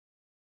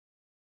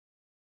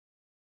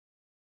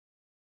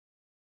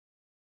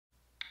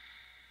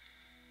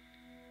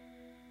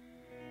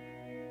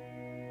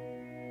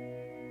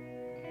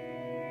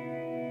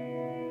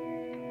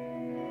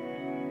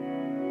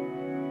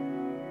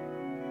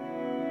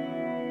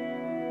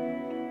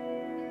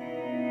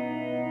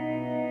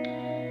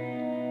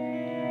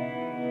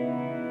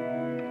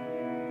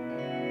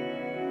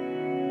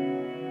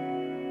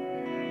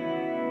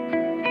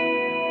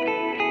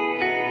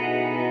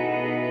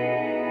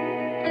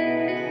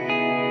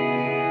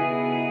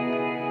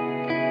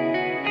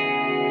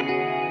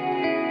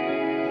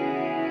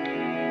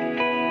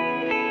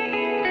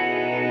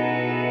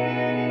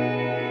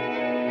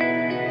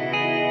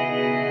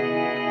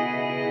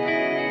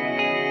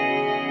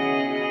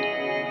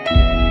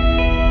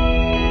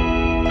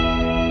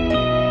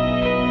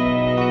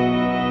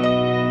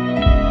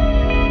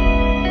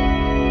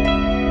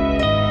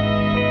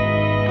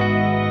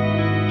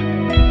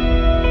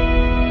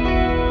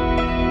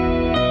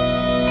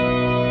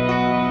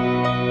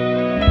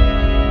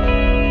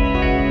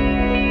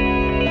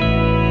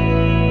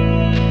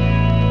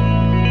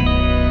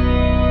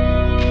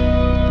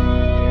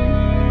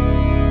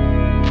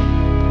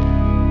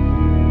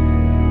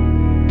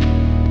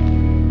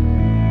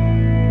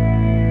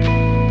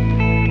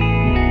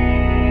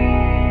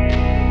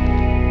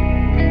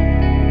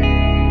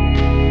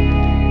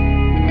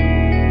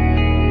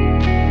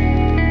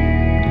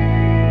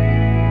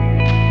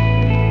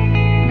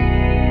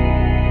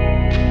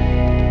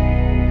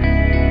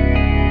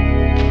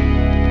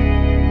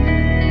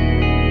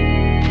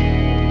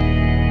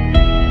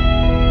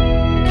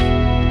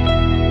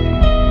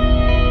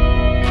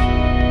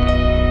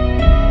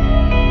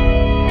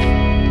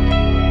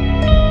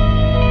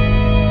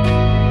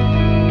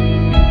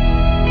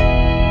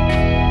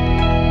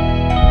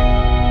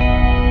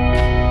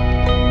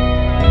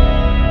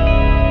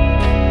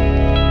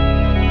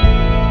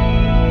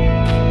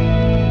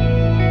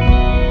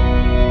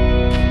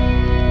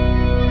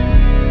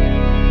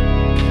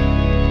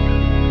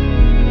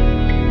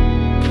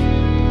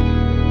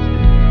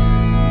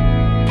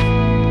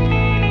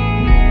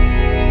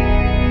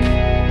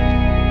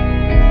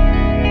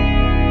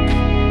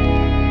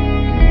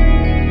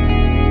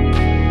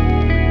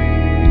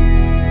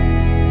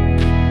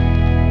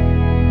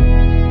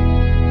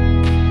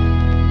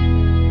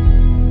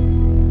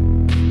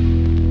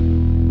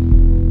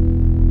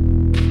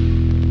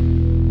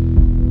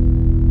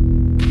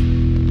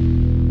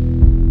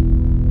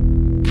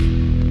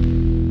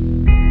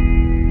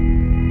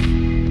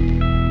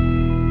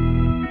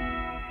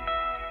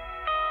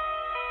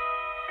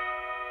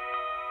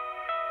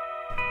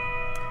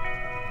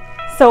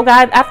So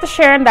guys, after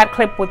sharing that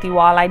clip with you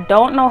all, I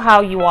don't know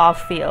how you all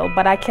feel,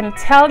 but I can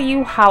tell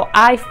you how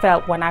I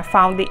felt when I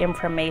found the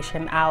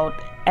information out,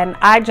 and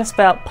I just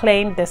felt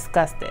plain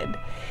disgusted.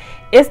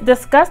 It's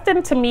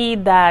disgusting to me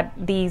that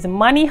these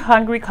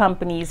money-hungry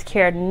companies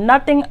care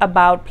nothing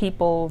about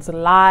people's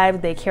lives.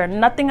 They care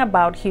nothing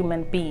about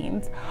human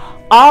beings.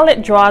 All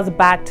it draws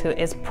back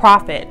to is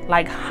profit,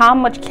 like how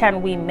much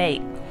can we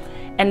make?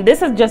 And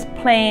this is just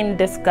plain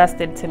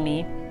disgusting to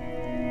me.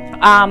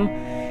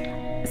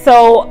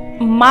 So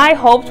my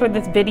hopes for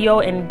this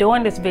video and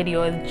doing this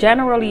video is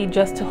generally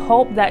just to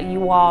hope that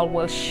you all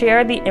will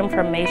share the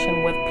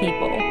information with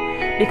people,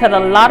 because a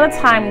lot of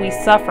time we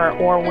suffer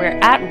or we're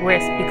at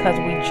risk because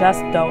we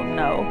just don't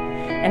know.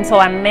 And so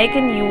I'm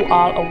making you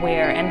all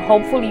aware, and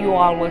hopefully you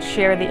all will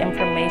share the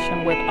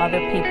information with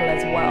other people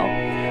as well.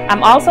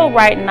 I'm also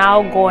right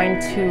now going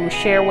to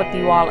share with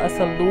you all a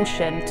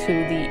solution to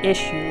the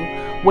issue,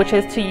 which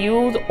is to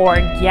use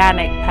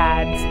organic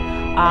pads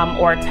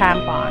or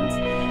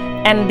tampons.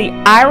 And the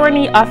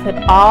irony of it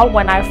all,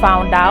 when I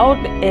found out,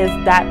 is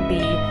that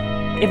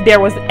if there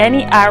was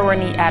any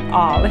irony at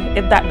all,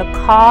 is that the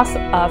cost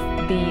of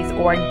these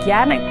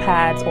organic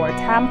pads or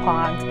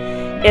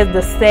tampons is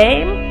the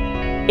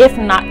same, if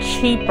not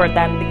cheaper,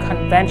 than the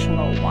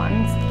conventional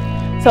ones.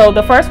 So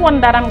the first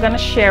one that I'm going to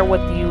share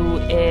with you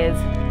is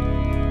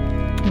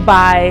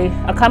by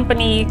a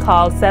company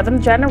called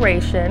 7th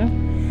Generation.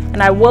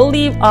 And I will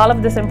leave all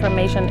of this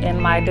information in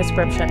my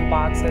description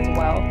box as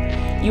well.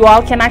 You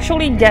all can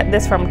actually get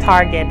this from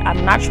Target.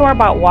 I'm not sure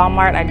about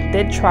Walmart. I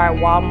did try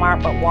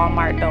Walmart, but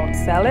Walmart don't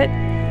sell it.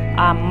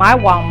 My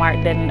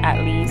Walmart didn't,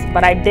 at least.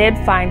 But I did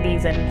find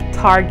these in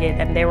Target,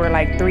 and they were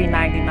like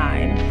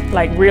 $3.99.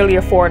 Like really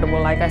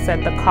affordable. Like I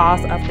said, the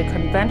cost of the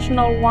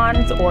conventional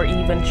ones or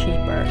even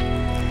cheaper.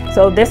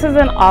 So this is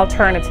an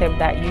alternative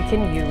that you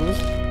can use.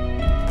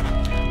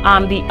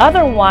 The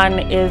other one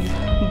is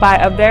by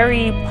a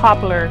very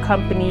popular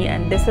company,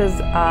 and this is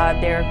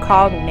they're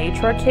called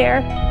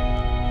Natracare,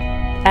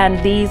 and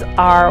these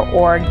are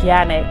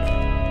organic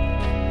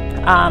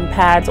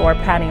pads or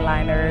panty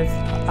liners.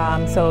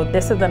 So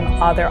this is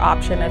another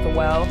option as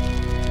well.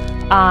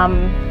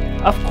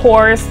 Of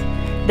course,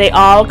 they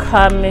all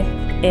come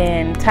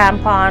in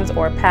tampons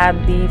or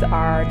pads. These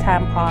are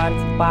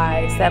tampons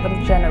by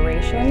 7th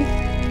Generation,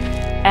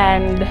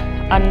 and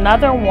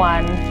another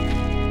one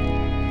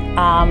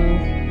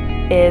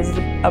is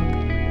a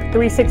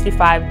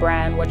 365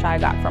 brand, which I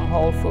got from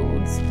Whole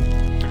Foods.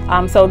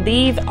 So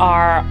these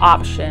are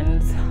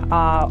options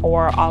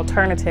or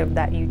alternative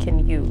that you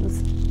can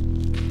use.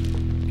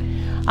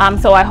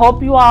 So I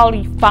hope you all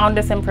found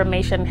this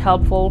information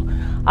helpful.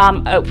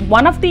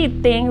 One of the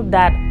things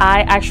that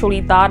I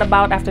actually thought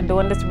about after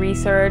doing this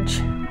research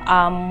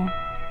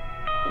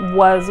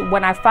was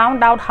when I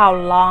found out how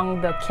long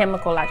the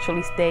chemical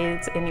actually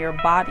stays in your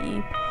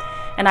body.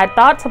 And I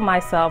thought to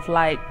myself,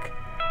 like,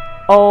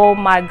 oh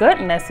my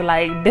goodness,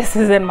 like this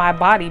is in my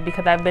body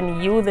because I've been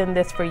using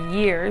this for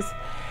years.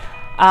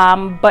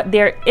 But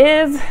there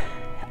is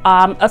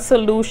a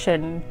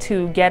solution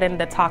to getting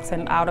the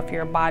toxin out of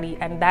your body,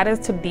 and that is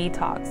to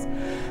detox.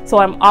 So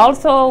I'm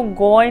also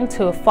going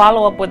to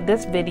follow up with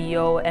this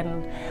video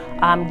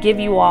and give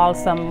you all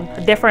some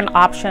different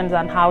options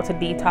on how to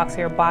detox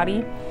your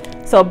body.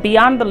 So be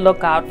on the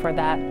lookout for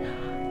that.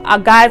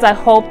 Guys, I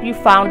hope you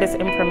found this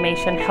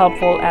information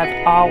helpful as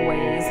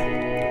always.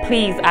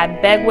 Please, I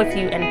beg with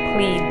you and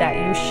plead that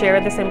you share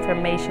this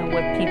information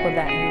with people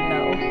that you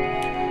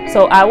know.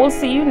 So I will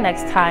see you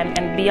next time,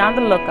 and be on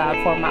the lookout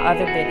for my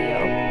other video.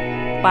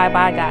 Bye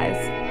bye guys.